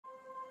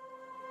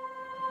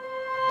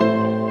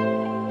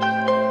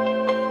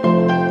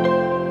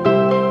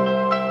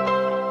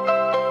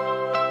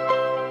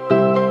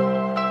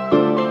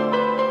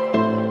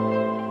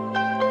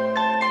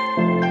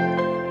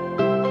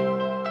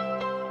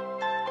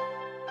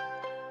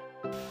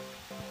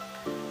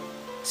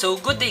So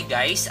good day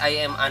guys,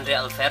 I am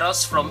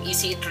Alferos from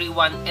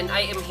ECE31 and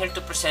I am here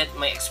to present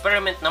my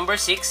experiment number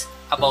 6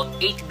 about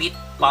 8-bit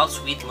pulse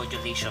width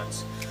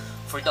modulations.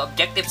 For the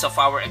objectives of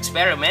our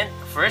experiment,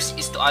 first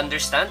is to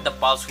understand the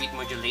pulse width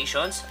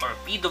modulations or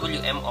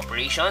PWM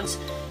operations,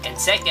 and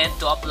second,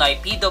 to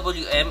apply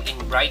PWM in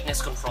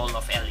brightness control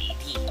of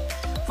LED.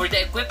 For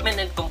the equipment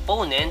and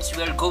components,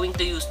 we are going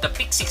to use the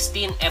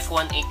PIC16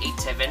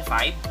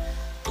 F18875,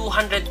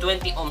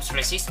 220 ohms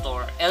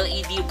resistor,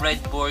 LED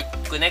breadboard,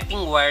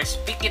 connecting wires,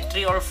 picket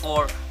 3 or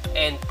 4,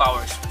 and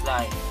power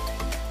supply.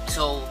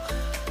 So,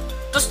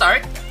 to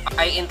start,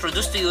 I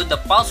introduce to you the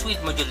pulse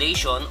width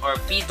modulation or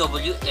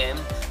PWM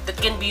that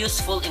can be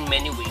useful in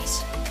many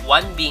ways.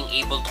 One being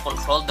able to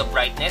control the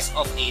brightness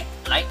of a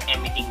light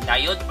emitting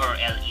diode or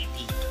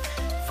LED.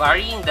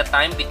 Varying the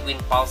time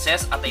between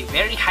pulses at a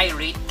very high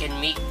rate can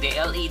make the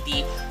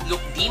LED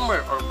look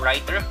dimmer or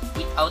brighter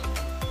without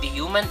the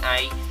human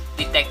eye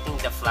detecting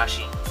the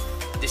flashing.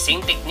 The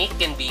same technique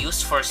can be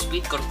used for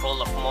speed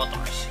control of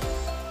motors.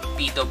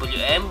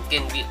 PWM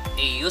can be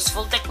a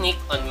useful technique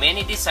on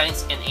many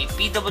designs, and a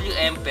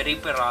PWM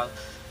peripheral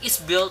is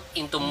built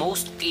into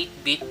most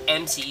 8-bit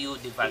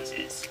MCU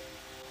devices.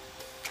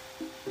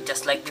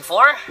 Just like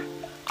before,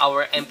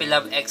 our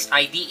MPLAB X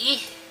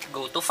IDE,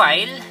 go to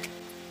File,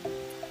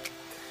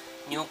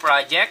 New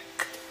Project,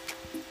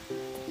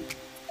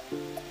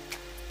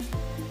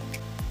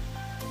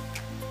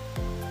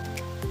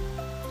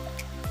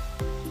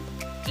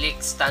 click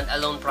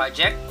Standalone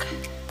Project,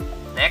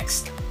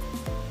 next.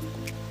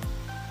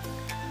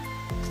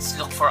 Let's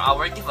look for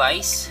our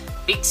device,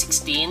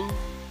 PIC16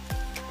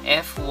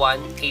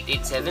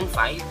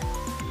 F18875,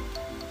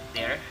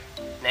 there,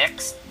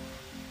 next,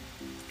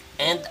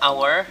 and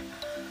our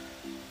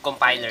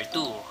compiler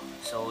too.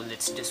 So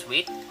let's just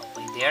wait,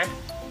 okay there,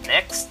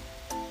 next.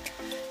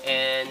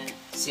 And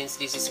since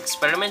this is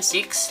experiment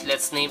 6,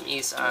 let's name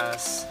it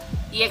as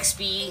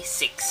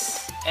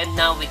EXP6, and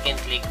now we can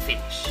click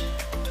Finish.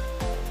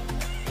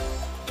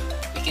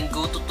 We can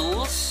go to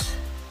Tools,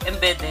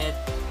 Embedded,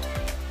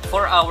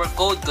 for our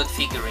code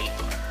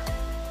configurator.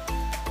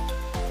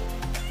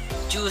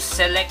 Choose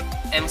Select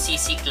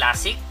MCC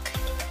Classic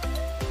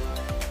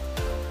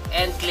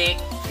and click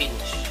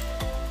Finish.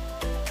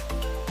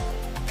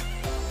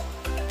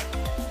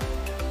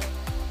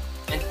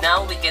 And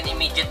now we can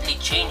immediately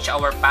change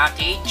our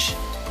package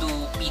to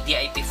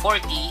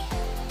PDIP40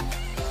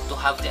 to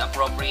have the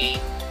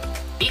appropriate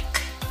PIC.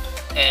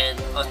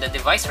 And on the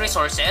device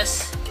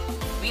resources,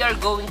 we are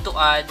going to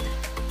add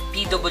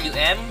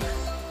PWM,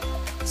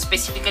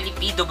 specifically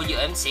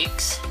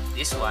PWM6,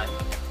 this one,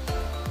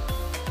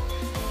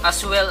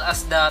 as well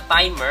as the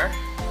timer,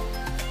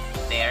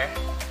 there,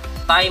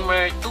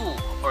 timer 2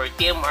 or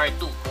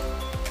TMR2.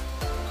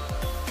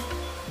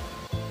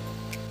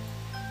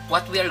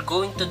 What we are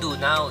going to do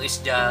now is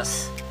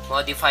just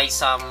modify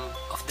some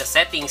of the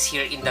settings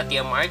here in the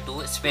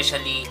TMR2,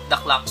 especially the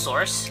clock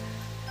source.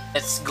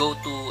 Let's go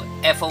to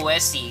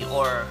FOSC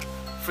or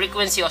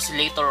frequency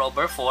oscillator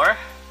over 4,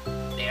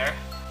 there,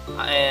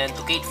 and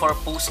locate for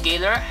post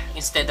scaler.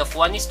 Instead of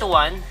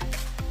 1:1,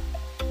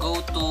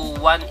 go to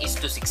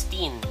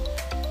 1:16,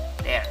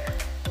 there.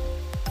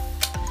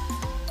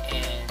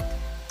 And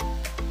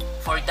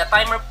for the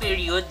timer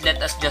period, let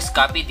us just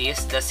copy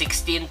this, the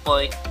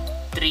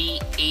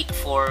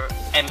 16.384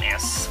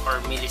 ms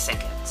or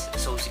milliseconds.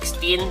 So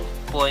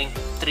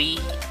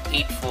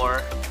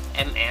 16.384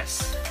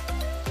 ms,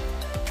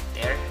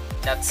 there.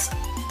 That's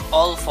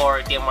all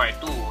for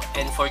TMR2.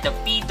 And for the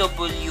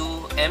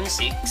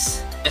PWM6,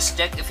 just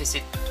check if it's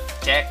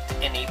checked,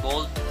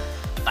 enabled,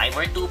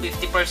 timer 2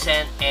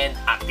 50%, and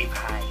active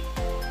high.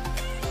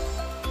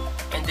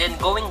 And then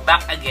going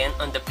back again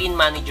on the pin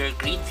manager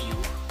grid view,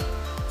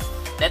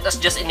 let us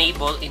just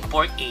enable in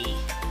port A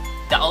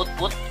the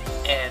output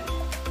and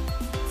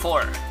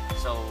 4,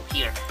 so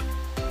here.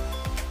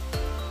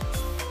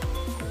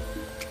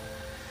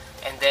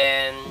 And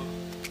then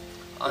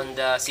on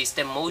the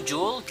system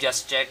module,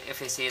 just check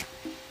if it's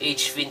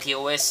H20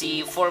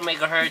 OSC 4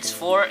 MHz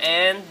 4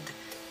 and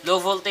low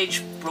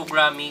voltage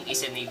programming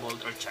is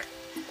enabled or checked.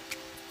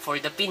 For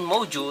the pin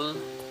module,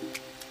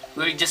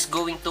 we're just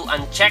going to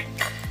uncheck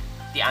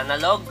the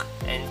analog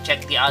and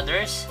check the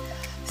others.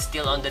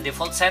 Still on the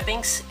default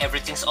settings,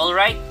 everything's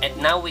alright, and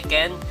now we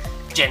can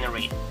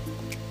generate.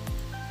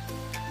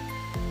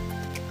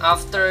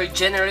 After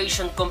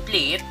generation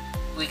complete,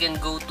 we can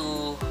go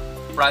to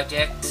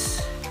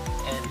projects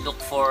and look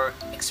for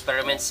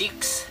experiment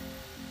 6,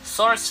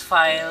 source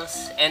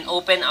files, and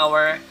open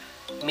our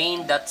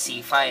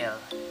main.c file,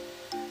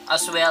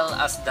 as well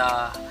as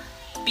the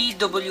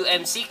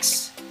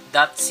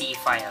PWM6.c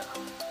file.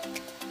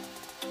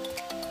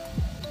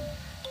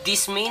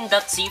 This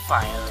main.c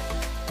file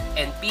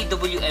and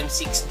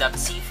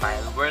PWM6.c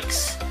file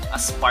works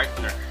as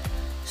partner.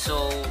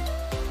 So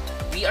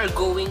we are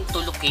going to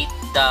locate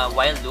the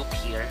while loop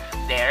here,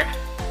 there,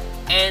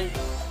 and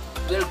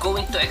we're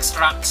going to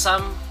extract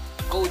some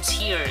codes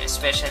here,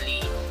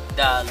 especially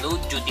the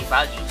load duty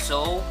value.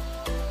 So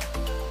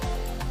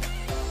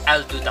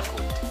I'll do the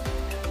code.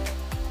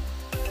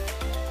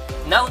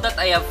 Now that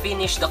I have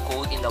finished the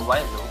code in the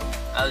while loop,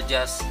 I'll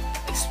just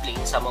explain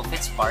some of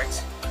its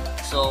parts.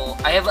 So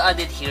I have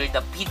added here the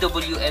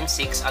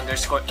PWM6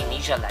 underscore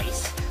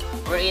initialize,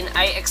 wherein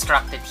I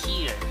extracted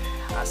here.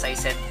 As I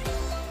said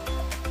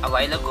a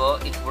while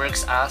ago, it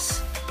works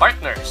as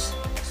partners.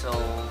 So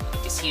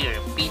it is here,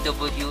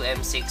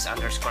 PWM6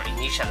 underscore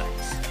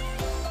initialize.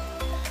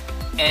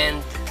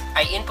 And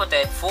I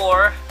inputted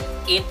for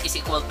int is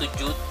equal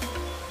to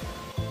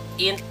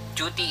int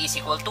duty is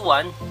equal to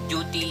 1,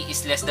 duty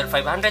is less than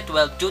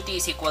 512, duty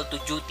is equal to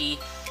duty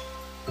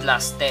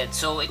plus 10.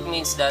 So it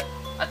means that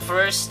at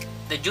first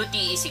the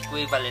duty is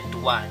equivalent to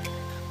 1,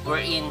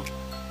 wherein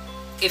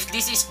if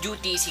this is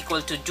duty is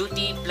equal to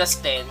duty plus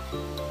 10,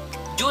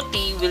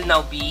 duty will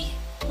now be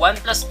 1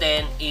 plus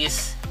 10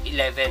 is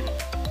 11,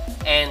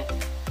 and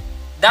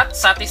that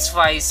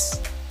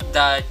satisfies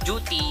the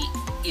duty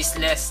is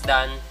less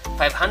than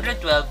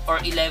 512 or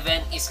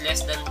 11 is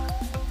less than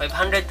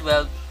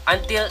 512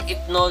 until it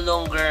no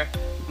longer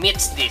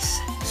meets this.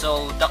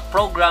 So the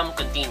program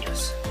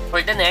continues.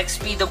 For the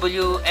next,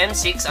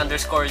 PWM6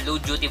 underscore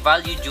load duty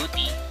value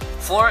duty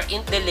for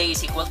int delay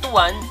is equal to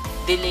 1,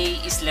 delay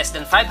is less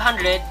than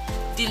 500,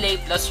 delay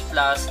plus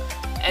plus,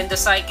 and the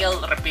cycle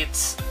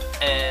repeats,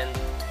 and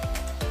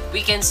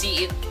we can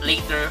see it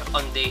later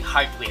on the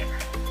hardware.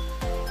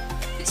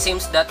 It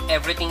seems that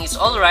everything is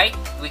alright.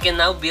 We can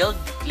now build.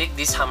 Click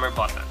this hammer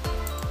button.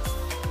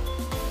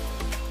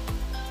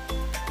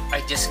 I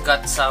just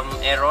got some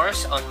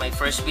errors on my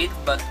first build,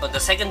 but on the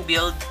second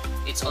build,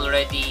 it's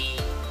already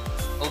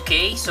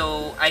okay.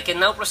 So I can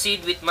now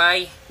proceed with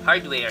my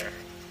hardware.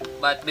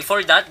 But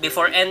before that,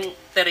 before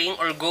entering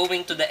or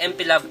going to the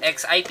MPLAB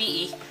X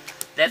IPE,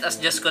 let us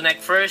just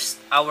connect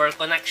first our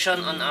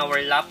connection on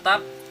our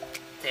laptop.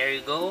 There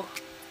you go.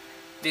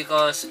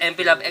 Because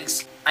MPLAB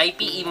X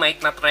IPE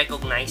might not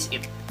recognize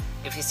it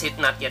if it's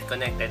not yet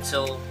connected.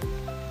 So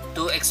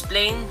to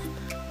explain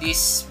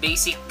this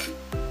basic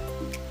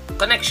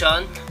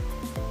connection,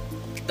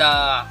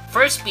 the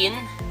first pin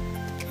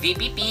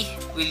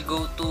VPP will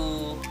go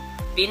to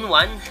pin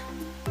 1,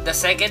 the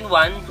second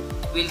one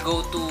will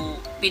go to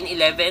pin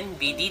 11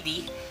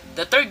 VDD,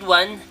 the third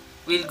one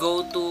will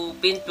go to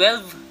pin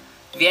 12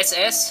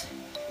 VSS,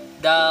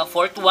 the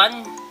fourth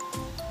one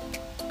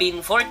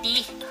pin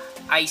 40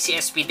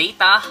 ICSP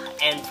data,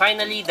 and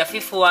finally the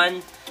fifth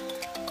one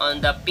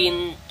on the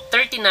pin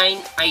 39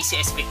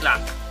 ICSP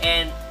clock.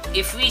 And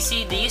if we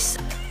see this,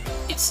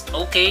 it's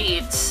okay,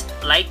 it's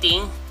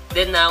lighting.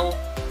 Then now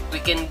we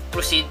can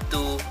proceed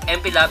to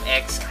MPLAB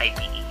X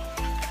IPE.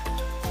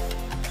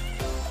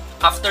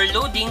 After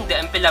loading the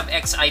MPLAB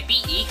X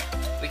IPE,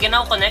 we can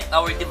now connect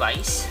our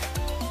device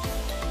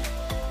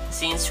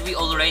since we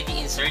already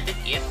inserted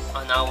it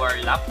on our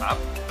laptop.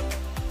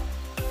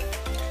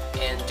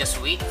 And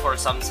just wait for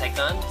some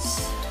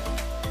seconds.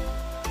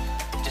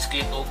 Just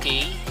click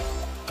OK.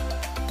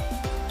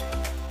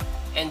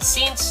 And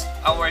since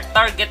our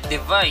target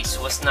device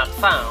was not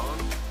found,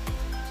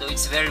 so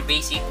it's very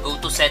basic, go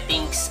to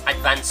settings,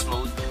 advanced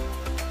mode,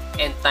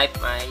 and type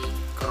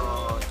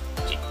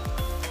microchip.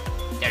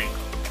 There you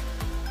go.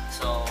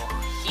 So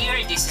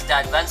here, this is the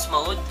advanced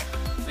mode.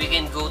 We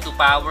can go to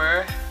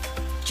power,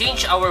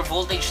 change our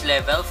voltage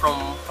level from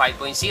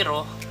 5.0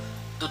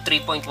 to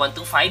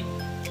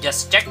 3.125.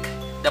 Just check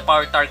the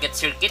power target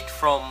circuit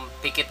from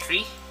Picket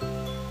Tree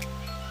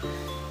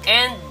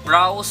and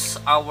browse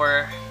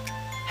our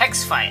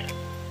hex file.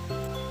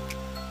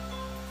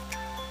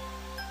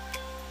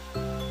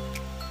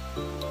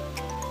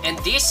 And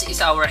this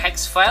is our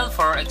hex file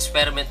for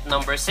experiment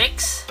number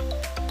 6.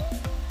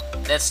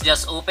 Let's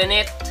just open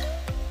it.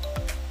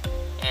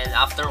 And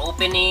after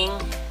opening,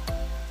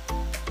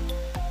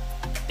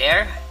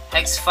 there,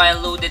 hex file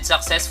loaded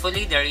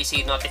successfully. There is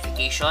a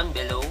notification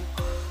below.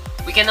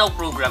 We can now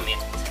program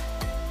it.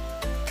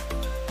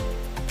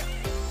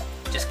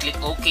 Just click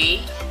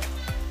OK.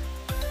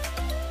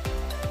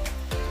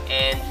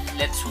 And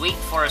let's wait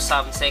for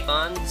some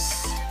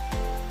seconds.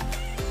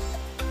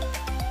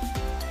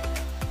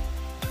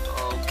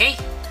 Okay.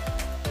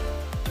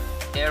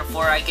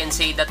 Therefore, I can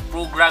say that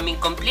programming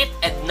complete,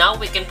 and now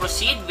we can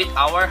proceed with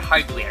our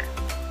hardware.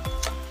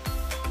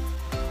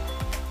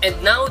 And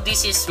now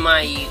this is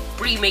my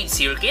pre-made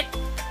circuit.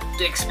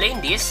 To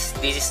explain this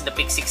is the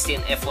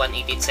PIC16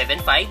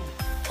 F18875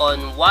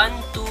 on 1,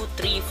 2,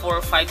 3,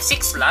 4, 5,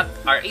 6 slot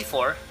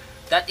RA4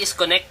 that is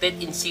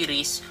connected in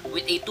series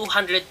with a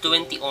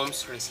 220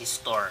 ohms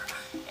resistor.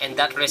 And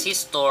that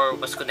resistor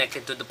was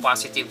connected to the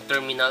positive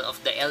terminal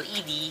of the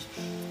LED,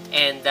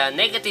 and the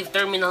negative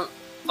terminal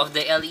of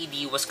the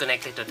LED was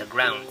connected to the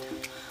ground.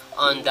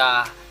 On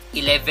the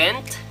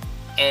 11th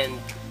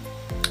and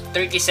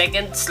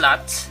 32nd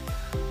slots,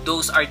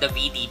 those are the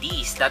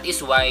VDDs. That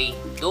is why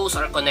those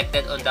are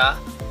connected on the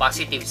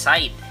positive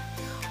side.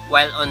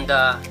 While on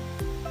the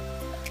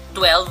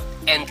 12th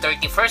and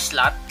 31st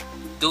slot,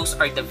 those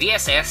are the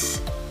VSS,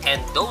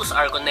 and those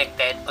are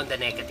connected on the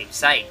negative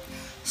side.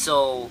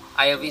 So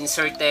I have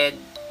inserted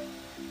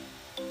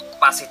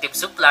positive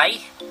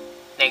supply,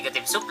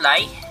 negative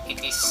supply.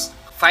 It is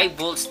 5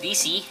 volts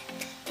DC,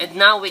 And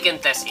now we can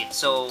test it.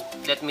 So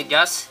let me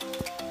just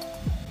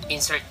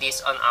insert this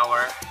on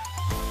our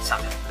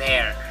socket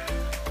there.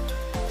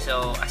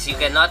 So as you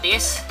can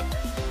notice,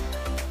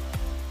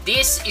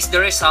 this is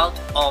the result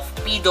of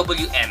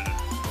PWM.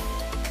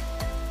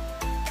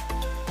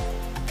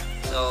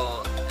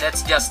 So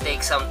let's just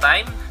take some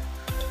time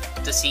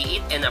to see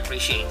it and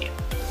appreciate it.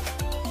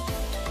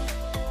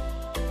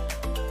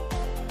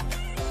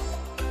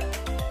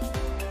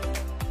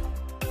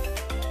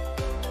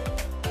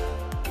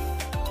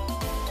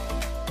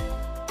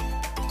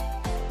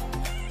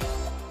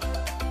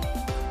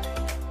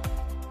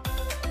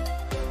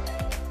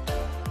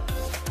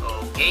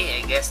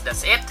 Okay, I guess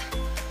that's it.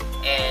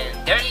 And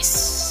there is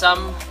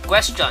some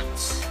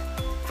questions.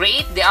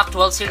 Create the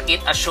actual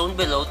circuit as shown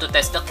below to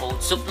test the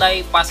code.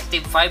 Supply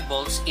positive 5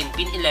 volts in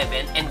pin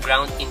 11 and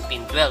ground in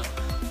pin 12.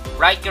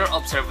 Write your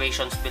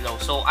observations below.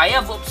 So I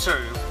have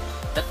observed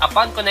that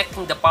upon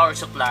connecting the power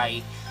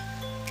supply,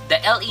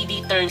 the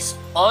LED turns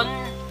on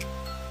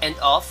and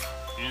off,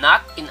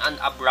 not in an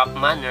abrupt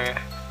manner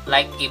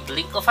like a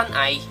blink of an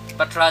eye,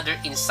 but rather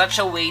in such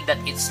a way that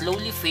it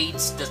slowly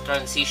fades the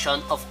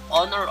transition of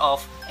on or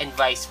off and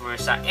vice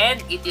versa.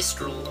 And it is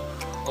true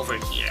over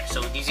here.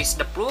 So this is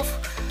the proof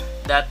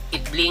that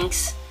it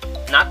blinks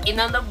not in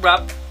an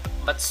abrupt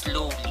but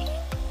slowly.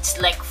 It's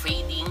like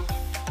fading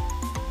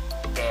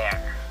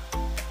there.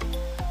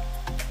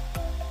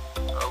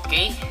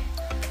 Okay,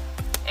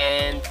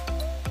 and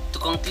to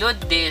conclude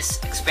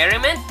this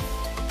experiment,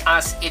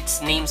 as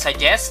its name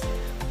suggests,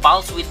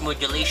 pulse width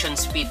modulation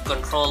speed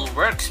control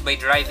works by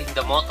driving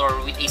the motor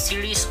with a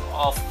series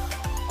of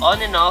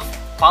on and off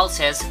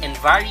pulses and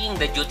varying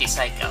the duty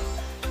cycle,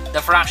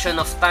 the fraction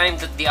of time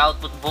that the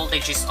output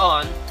voltage is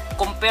on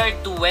compared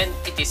to when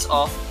it is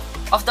off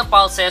of the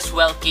pulses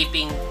while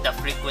keeping the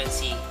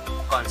frequency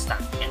constant.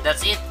 And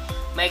that's it,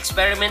 my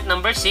experiment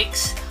number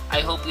 6.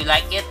 I hope you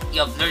like it, you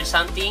have learned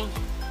something.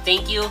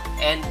 Thank you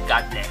and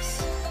God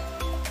bless.